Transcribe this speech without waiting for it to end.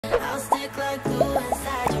I'll stick like glue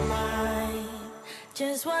inside your mind.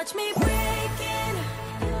 Just watch me breaking.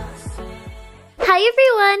 Hi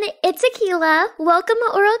everyone, it's Akela. Welcome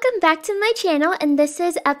or welcome back to my channel, and this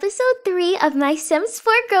is episode 3 of my Sims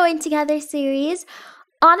 4 Growing Together series.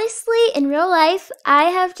 Honestly, in real life, I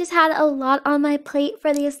have just had a lot on my plate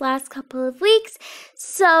for these last couple of weeks,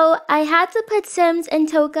 so I had to put Sims and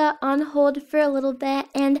Toka on hold for a little bit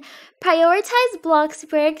and prioritize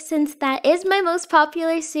Bloxburg since that is my most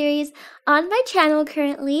popular series on my channel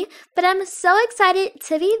currently, but I'm so excited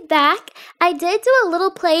to be back. I did do a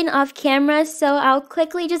little playing off camera, so I'll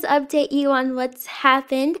quickly just update you on what's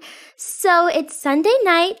happened. So it's Sunday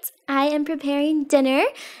night. I am preparing dinner.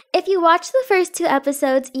 If you watched the first 2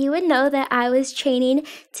 episodes, you would know that I was training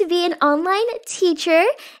to be an online teacher,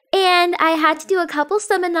 and I had to do a couple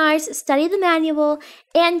seminars, study the manual,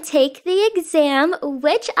 and take the exam,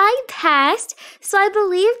 which I passed. So I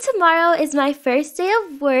believe tomorrow is my first day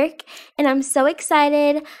of work, and I'm so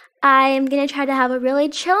excited. I'm going to try to have a really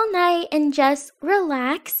chill night and just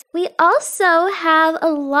relax. We also have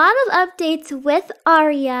a lot of updates with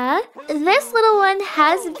Aria. This little one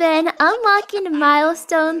has been unlocking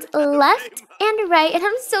milestones left and right, and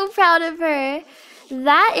I'm so proud of her.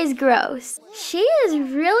 That is gross. She is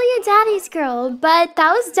really a daddy's girl, but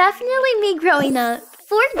that was definitely me growing up.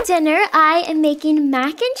 For dinner, I am making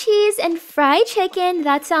mac and cheese and fried chicken.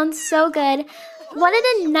 That sounds so good. Wanted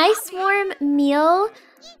a nice warm meal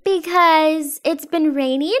because it's been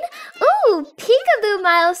raining. Ooh, peekaboo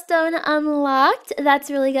milestone unlocked. That's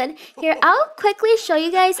really good. Here, I'll quickly show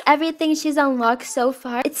you guys everything she's unlocked so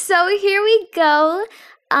far. So here we go.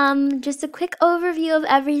 Just a quick overview of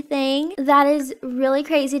everything. That is really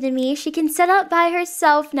crazy to me. She can sit up by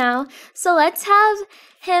herself now. So let's have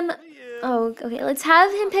him, let's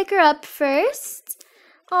have him pick her up first.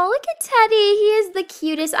 Oh, look at Teddy. He is the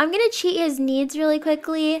cutest. I'm gonna cheat his needs really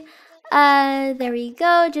quickly. There we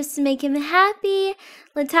go, just to make him happy.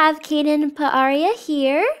 Let's have Kaden put Aria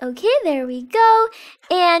here. Okay, there we go.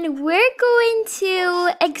 And we're going to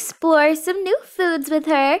explore some new foods with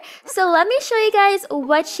her. So let me show you guys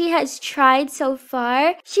what she has tried so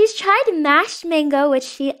far. She's tried mashed mango, which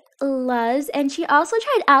she loves. And she also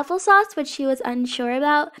tried applesauce, which she was unsure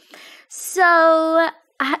about. So,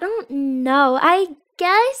 I don't know. I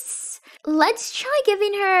guess let's try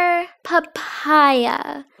giving her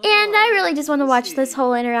papaya. And I really just want to watch this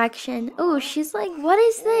whole interaction. Oh, she's like, what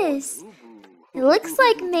is this? It looks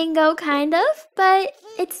like mango, kind of, but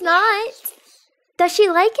it's not. Does she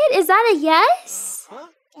like it? Is that a yes?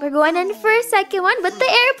 We're going in for a second one with the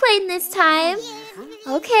airplane this time.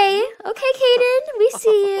 Okay, Kaden, we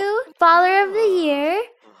see you. Father of the year.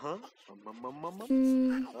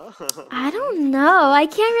 I don't know. I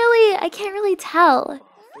can't really tell.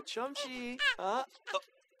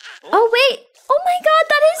 Oh wait! Oh my god,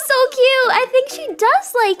 that is so cute! I think she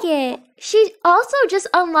does like it. She also just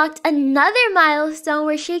unlocked another milestone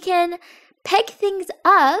where she can pick things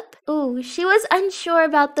up. Ooh, she was unsure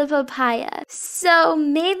about the papaya. So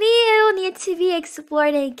maybe it'll need to be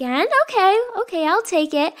explored again. Okay, I'll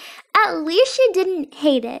take it. At least she didn't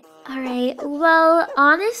hate it. Alright, well,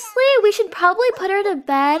 honestly, we should probably put her to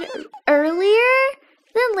bed earlier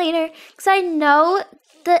than later, because I know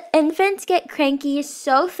the infants get cranky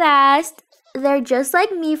so fast. They're just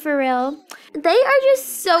like me for real. They are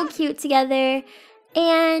just so cute together.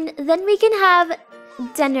 And then we can have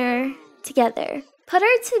dinner together. Put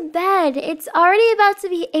her to bed. It's already about to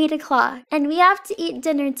be 8 o'clock. And we have to eat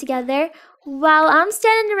dinner together. While I'm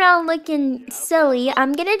standing around looking silly,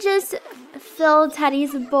 I'm gonna just fill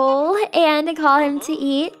Teddy's bowl and call him to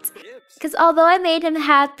eat. Because although I made him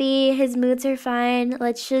happy, his moods are fine.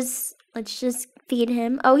 Let's just feed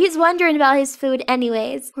him. Oh, he's wondering about his food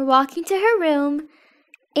anyways. We're walking to her room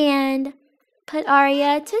and put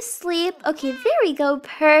Aria to sleep. Okay, there we go.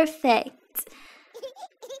 Perfect.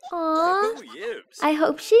 Aww. I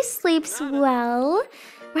hope she sleeps well.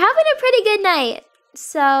 We're having a pretty good night.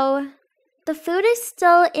 So, the food is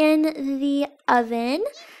still in the oven.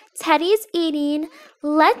 Teddy's eating.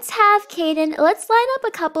 Let's have Kaden. Let's line up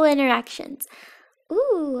a couple interactions.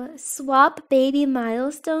 Ooh, swap baby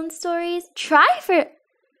milestone stories. Try for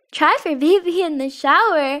baby in the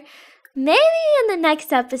shower. Maybe in the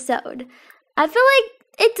next episode. I feel like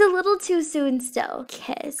it's a little too soon still.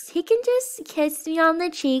 Kiss. He can just kiss me on the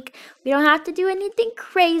cheek. We don't have to do anything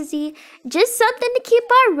crazy. Just something to keep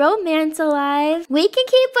our romance alive. We can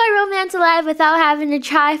keep our romance alive without having to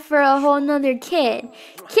try for a whole nother kid.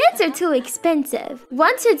 Kids are too expensive.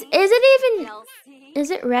 Is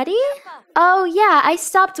it ready? Oh yeah, I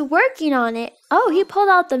stopped working on it. Oh, he pulled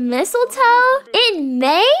out the mistletoe? In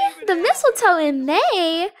May? The mistletoe in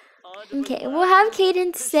May? Okay, we'll have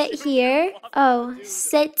Caden sit here. Oh,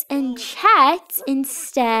 sit and chat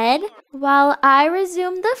instead while I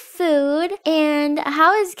resume the food. And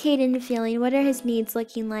how is Caden feeling? What are his needs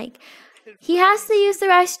looking like? He has to use the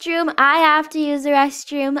restroom. I have to use the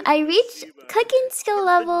restroom. I reached cooking skill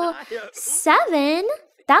level 7.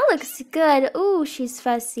 That looks good. Ooh, she's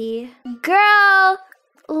fussy. Girl,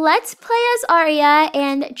 let's play as Arya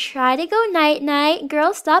and try to go night-night.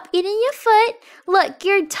 Girl, stop eating your foot. Look,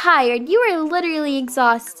 you're tired. You are literally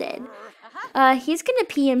exhausted. He's gonna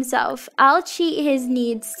pee himself. I'll cheat his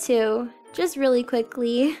needs too. Just really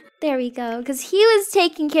quickly. There we go. Because he was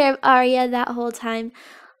taking care of Arya that whole time.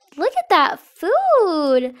 Look at that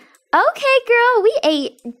food. Okay, girl, we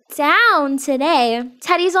ate down today.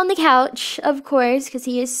 Teddy's on the couch, of course, because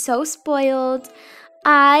he is so spoiled.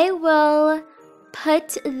 I will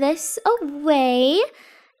put this away.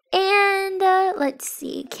 And let's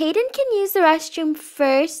see. Caden can use the restroom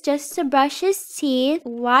first just to brush his teeth.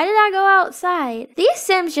 Why did I go outside? These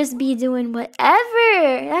Sims just be doing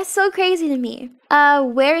whatever. That's so crazy to me.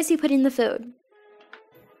 Where is he putting the food?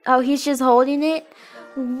 Oh, he's just holding it.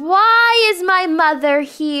 Why is my mother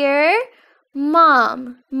here?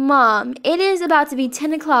 Mom, it is about to be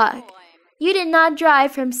 10 o'clock. You did not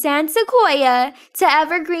drive from San Sequoia to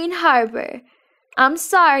Evergreen Harbor. I'm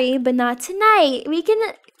sorry, but not tonight. We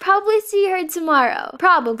can probably see her tomorrow.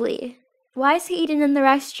 Probably. Why is he eating in the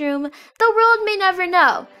restroom? The world may never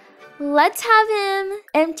know. Let's have him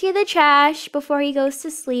empty the trash before he goes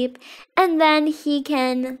to sleep, and then he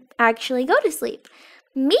can actually go to sleep.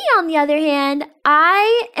 Me, on the other hand,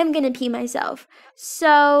 I am gonna pee myself.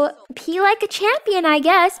 So, pee like a champion, I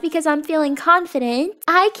guess, because I'm feeling confident.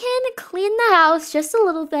 I can clean the house just a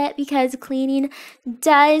little bit because cleaning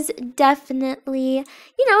does definitely,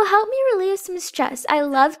 help me relieve some stress. I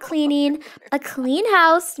love cleaning. A clean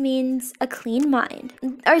house means a clean mind,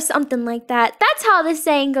 or something like that. That's how the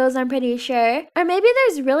saying goes, I'm pretty sure. Or maybe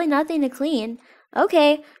there's really nothing to clean.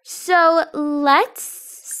 Okay, so let's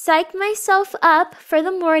psych myself up for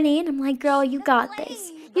the morning. I'm like, girl, you got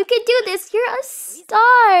this. You can do this. You're a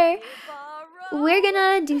star. We're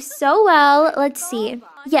gonna do so well. Let's see.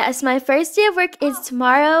 Yes, my first day of work is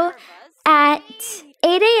tomorrow at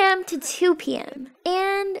 8 a.m. to 2 p.m.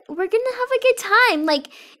 And we're gonna have a good time. Like,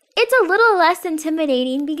 it's a little less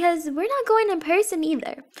intimidating because we're not going in person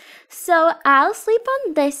either. So I'll sleep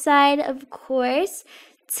on this side, of course.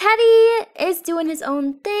 Teddy is doing his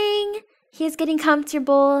own thing. He's getting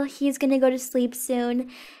comfortable. He's gonna go to sleep soon.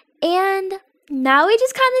 And now we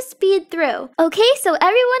just kind of speed through. Okay, so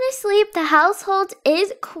everyone is asleep. The household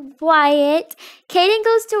is quiet. Caden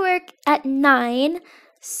goes to work at 9.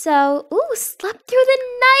 So, slept through the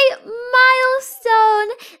night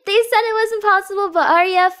milestone. They said it was impossible, but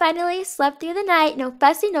Arya finally slept through the night. No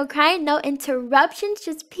fussing, no crying, no interruptions,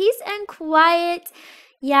 just peace and quiet.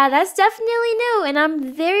 Yeah, that's definitely new, and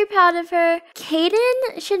I'm very proud of her.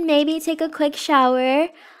 Caden should maybe take a quick shower.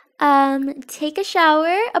 Take a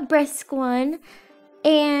shower, a brisk one,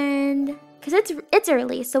 and because it's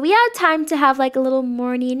early, so we have time to have like a little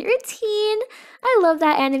morning routine. I love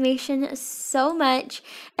that animation so much,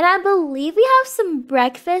 and I believe we have some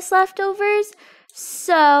breakfast leftovers,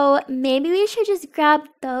 so maybe we should just grab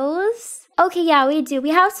those. Okay, yeah, we do.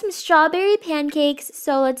 We have some strawberry pancakes,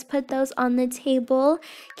 so let's put those on the table.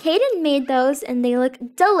 Caden made those, and they look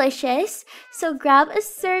delicious, so grab a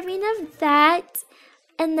serving of that.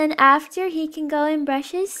 And then after, he can go and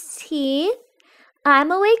brush his teeth.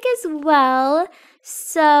 I'm awake as well.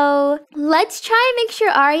 So let's try and make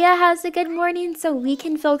sure Arya has a good morning so we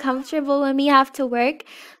can feel comfortable when we have to work.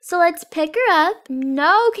 So let's pick her up.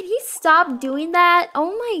 No, can he stop doing that?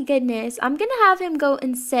 Oh my goodness. I'm going to have him go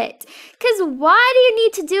and sit. Because why do you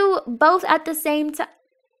need to do both at the same time?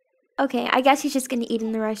 Okay, I guess he's just going to eat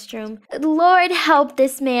in the restroom. Lord help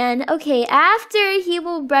this man. Okay, after he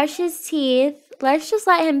will brush his teeth, let's just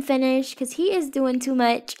let him finish because he is doing too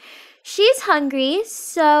much. She's hungry,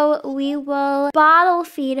 so we will bottle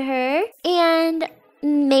feed her. And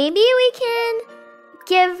maybe we can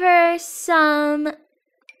give her some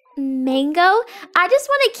mango. I just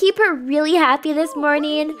want to keep her really happy this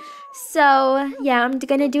morning. So, yeah, I'm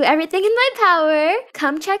going to do everything in my power.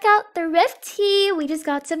 Come check out the Rift Tea. We just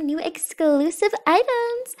got some new exclusive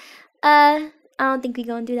items. I don't think we're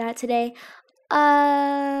going to do that today.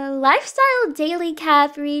 Lifestyle Daily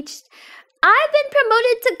Cap reached. I've been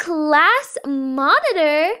promoted to class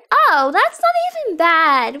monitor. Oh, that's not even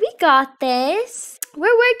bad. We got this.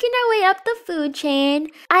 We're working our way up the food chain.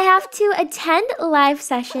 I have to attend live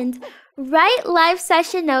sessions, write live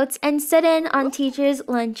session notes, and sit in on teachers'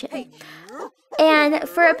 luncheon. And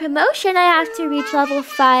for a promotion, I have to reach level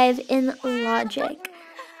 5 in logic.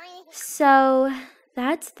 So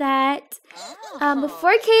that's that.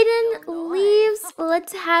 Before Caden leaves,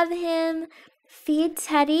 let's have him feed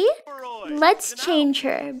Teddy. Let's change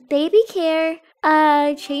her. Baby care.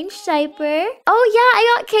 Change diaper. Oh yeah,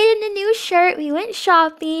 I got Caden a new shirt. We went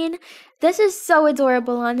shopping. This is so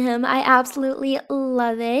adorable on him. I absolutely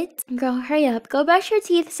love it. Girl, hurry up. Go brush your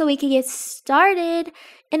teeth so we can get started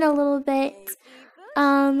in a little bit.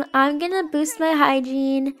 I'm gonna boost my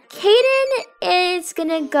hygiene. Caden is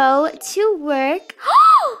gonna go to work.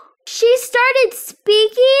 She started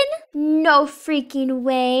speaking? No freaking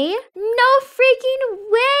way. No freaking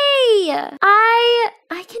way.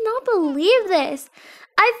 I cannot believe this.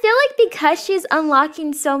 I feel like because she's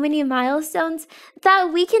unlocking so many milestones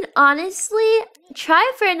that we can honestly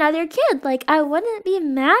try for another kid. Like, I wouldn't be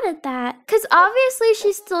mad at that. Because obviously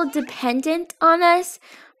she's still dependent on us.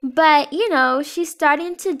 But, you know, she's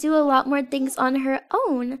starting to do a lot more things on her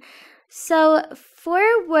own. So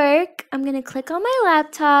for work, I'm going to click on my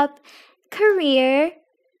laptop, career.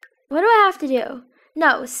 What do I have to do?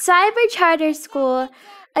 No, cyber charter school,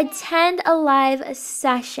 attend a live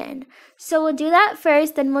session. So we'll do that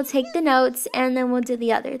first, then we'll take the notes, and then we'll do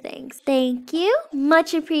the other things. Thank you.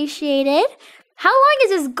 Much appreciated. How long is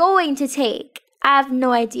this going to take? I have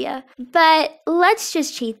no idea, but let's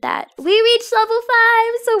just cheat that. We reached level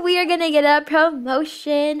 5, so we are gonna get a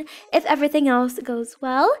promotion if everything else goes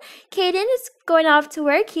well. Caden is going off to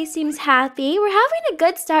work. He seems happy. We're having a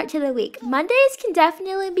good start to the week. Mondays can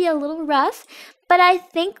definitely be a little rough, but I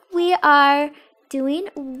think we are doing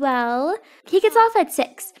well. He gets off at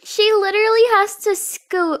 6. She literally has to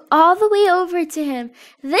scoot all the way over to him.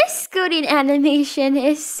 This scooting animation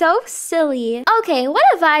is so silly. Okay, what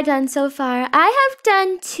have I done so far? I have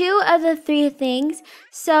done 2 of the 3 things.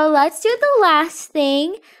 So let's do the last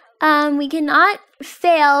thing. We cannot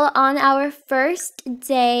fail on our first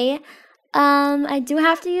day. I do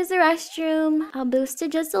have to use the restroom. I'll boost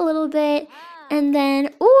it just a little bit. And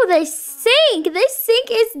then, ooh, the sink! This sink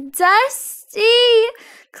is dusty!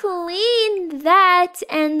 Clean that,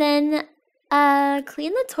 and then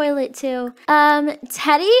clean the toilet too.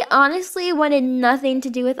 Teddy honestly wanted nothing to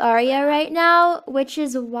do with Arya right now, which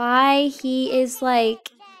is why he is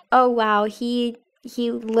like, oh wow, he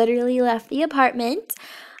literally left the apartment.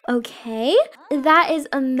 Okay, that is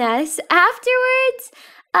a mess. Afterwards,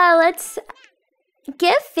 let's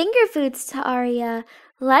give finger foods to Arya.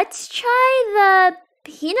 Let's try the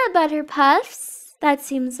peanut butter puffs. That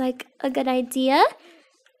seems like a good idea.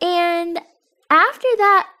 And after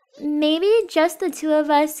that, maybe just the 2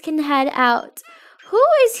 of us can head out. Who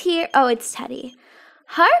is here? Oh, it's Teddy.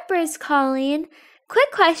 Harper's calling.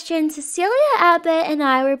 Quick question. Cecilia Abbott and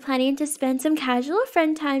I were planning to spend some casual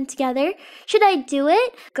friend time together. Should I do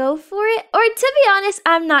it? Go for it? Or to be honest,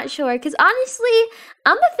 I'm not sure. Because honestly,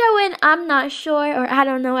 I'm going to throw in I'm not sure or I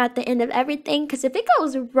don't know at the end of everything. Because if it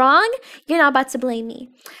goes wrong, you're not about to blame me.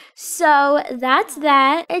 So that's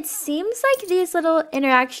that. It seems like these little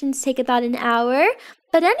interactions take about an hour.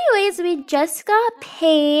 But anyways, we just got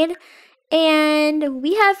paid. And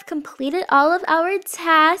we have completed all of our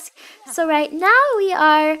tasks. So right now we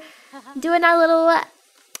are doing our little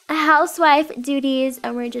housewife duties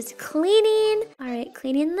and we're just cleaning. All right,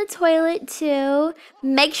 cleaning the toilet too.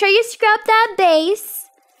 Make sure you scrub that base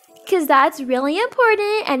because that's really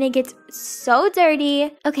important and it gets so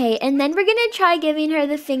dirty. Okay, and then we're gonna try giving her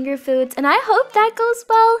the finger foods and I hope that goes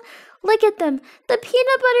well. Look at them, the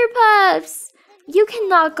peanut butter puffs. You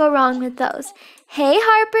cannot go wrong with those. Hey,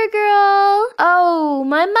 Harper girl. Oh,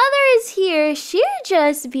 my mother is here. She'll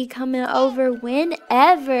just be coming over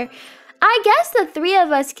whenever. I guess the 3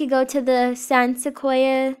 of us could go to the San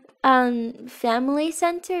Sequoia family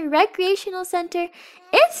center, recreational center.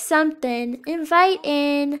 It's something. Invite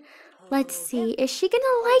in. Let's see. Is she gonna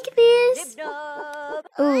like these?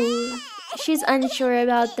 Ooh, she's unsure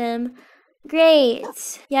about them. Great.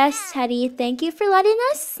 Yes, Teddy. Thank you for letting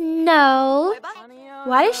us know.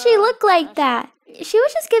 Why does she look like that? She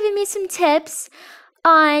was just giving me some tips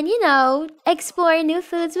on, you know, exploring new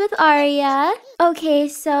foods with Arya. Okay,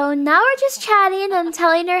 so now we're just chatting. I'm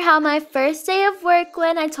telling her how my first day of work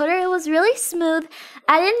went. I told her it was really smooth.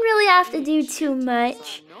 I didn't really have to do too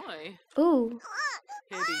much. Ooh.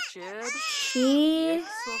 She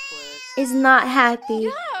is not happy.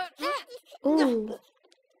 Ooh.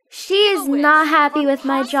 She is not happy with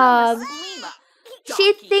my job.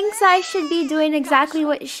 She thinks I should be doing exactly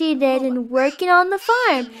what she did and working on the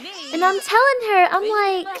farm. And I'm telling her, I'm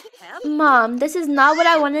like, Mom, this is not what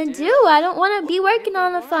I want to do. I don't want to be working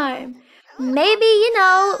on the farm. Maybe, you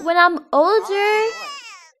know, when I'm older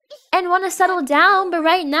and want to settle down, but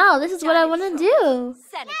right now, this is what I want to do.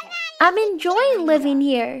 I'm enjoying living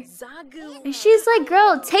here. And she's like,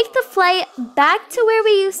 girl, take the flight back to where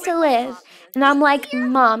we used to live. And I'm like,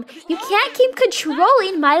 Mom, you can't keep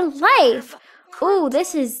controlling my life. Ooh,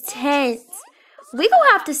 this is tense. We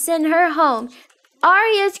gonna have to send her home.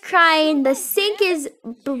 Arya's crying. The sink is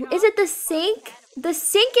it the sink? The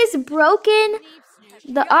sink is broken.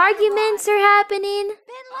 The arguments are happening.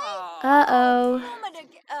 Uh-oh.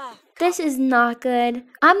 This is not good.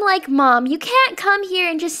 I'm like, Mom, you can't come here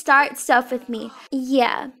and just start stuff with me.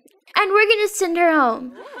 Yeah. And we're gonna send her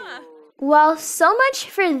home. Well, so much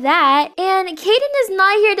for that. And Kaden is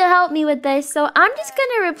not here to help me with this, so I'm just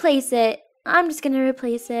gonna replace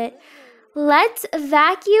it. Let's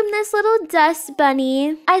vacuum this little dust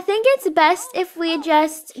bunny. I think it's best if we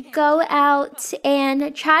just go out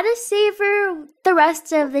and try to savor the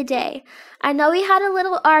rest of the day. I know we had a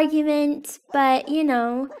little argument, but you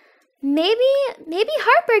know, maybe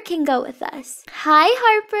Harper can go with us. Hi,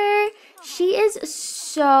 Harper. She is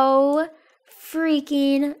so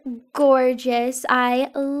freaking gorgeous. I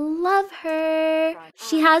love her.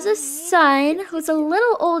 She has a son who's a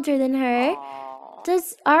little older than her.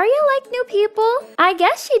 Does Arya like new people? I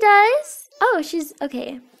guess she does. Oh, she's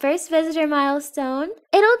okay. First visitor milestone.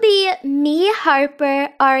 It'll be me, Harper,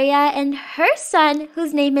 Arya, and her son,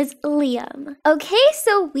 whose name is Liam. Okay,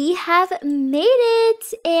 so we have made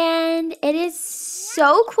it, and it is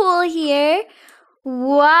so cool here.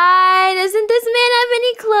 Why doesn't this man have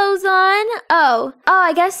any clothes on? Oh,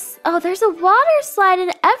 I guess, there's a water slide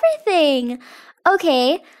and everything.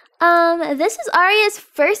 Okay. This is Arya's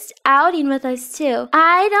first outing with us too.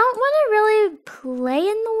 I don't want to really play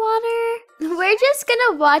in the water. We're just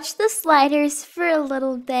gonna watch the sliders for a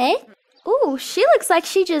little bit. Ooh, she looks like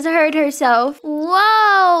she just hurt herself.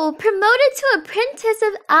 Whoa, promoted to apprentice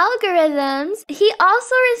of algorithms. He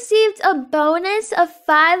also received a bonus of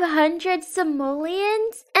 500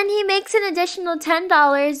 simoleons, and he makes an additional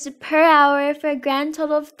 $10 per hour for a grand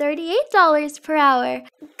total of $38 per hour.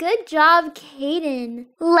 Good job, Kaden.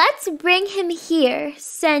 Let's bring him here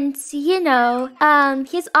since, you know,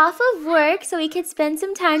 he's off of work so we could spend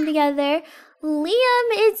some time together.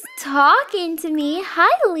 Liam is talking to me. Hi,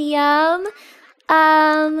 Liam.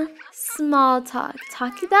 Small talk.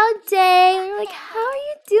 Talk about day. We're like, how are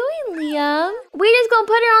you doing, Liam? We just gonna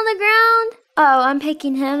put her on the ground? Oh, I'm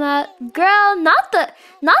picking him up. Girl, not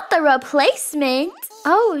the replacement.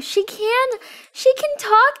 Oh, she can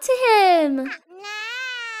talk to him.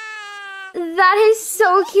 That is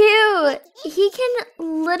so cute. He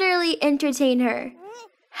can literally entertain her.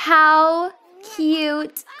 How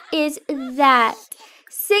cute is that?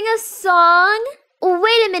 Sing a song?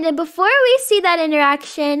 Wait a minute, before we see that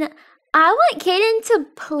interaction, I want Kaden to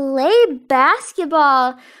play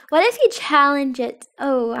basketball. What if he challenges?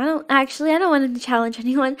 Oh, I don't want him to challenge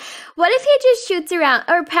anyone. What if he just shoots around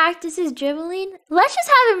or practices dribbling? Let's just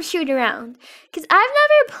have him shoot around. Because I've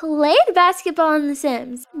never played basketball in The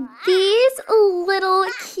Sims. These little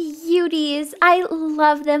cuties, I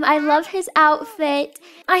love them. I love his outfit.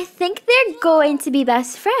 I think they're going to be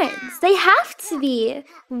best friends. They have to be,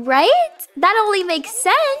 right? That only makes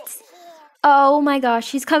sense. Oh my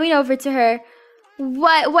gosh, he's coming over to her.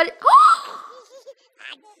 What?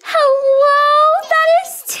 Hello? That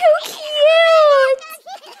is too cute.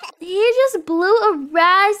 He just blew a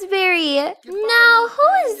raspberry. Now, who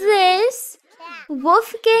is this?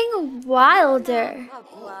 Wolfgang Wilder.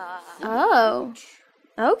 Oh.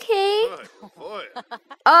 Okay.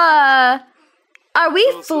 Are we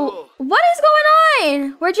what is going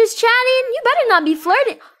on? We're just chatting? You better not be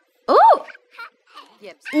flirting. Oh.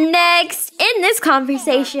 Next in this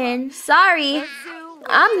conversation. Sorry.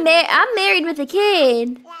 I'm married with a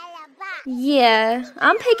kid. Yeah,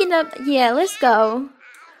 I'm picking up. Yeah, let's go.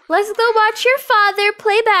 Let's go watch your father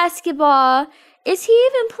play basketball. Is he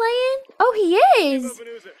even playing? Oh, he is.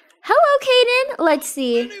 Hello, Kaden. Let's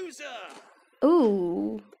see.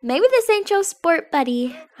 Ooh, maybe this ain't your sport,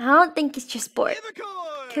 buddy. I don't think it's your sport.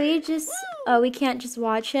 Can we just... Oh, we can't just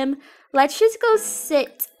watch him. Let's just go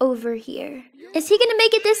sit over here. Is he gonna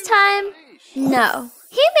make it this time? No.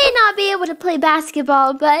 He may not be able to play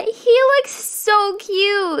basketball, but he looks so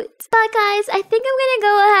cute. But guys, I think I'm gonna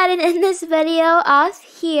go ahead and end this video off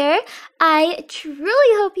here. I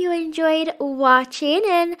truly hope you enjoyed watching,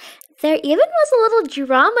 and There even was a little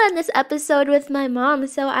drama in this episode with my mom,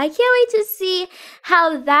 so I can't wait to see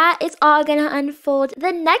how that is all gonna unfold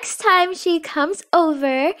the next time she comes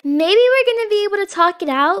over. Maybe we're gonna be able to talk it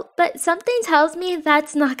out, but something tells me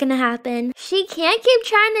that's not gonna happen. She can't keep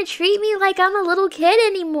trying to treat me like I'm a little kid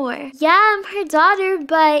anymore. Yeah, I'm her daughter,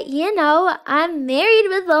 but you know, I'm married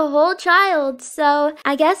with a whole child, so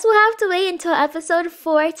I guess we'll have to wait until episode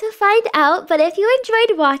 4 to find out. But if you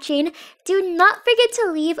enjoyed watching, do not forget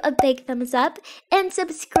to leave a big thumbs up and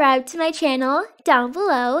subscribe to my channel down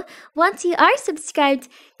below. Once you are subscribed,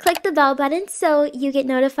 click the bell button so you get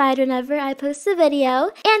notified whenever I post a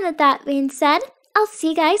video. And with that being said, I'll see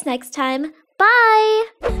you guys next time.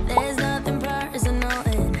 Bye!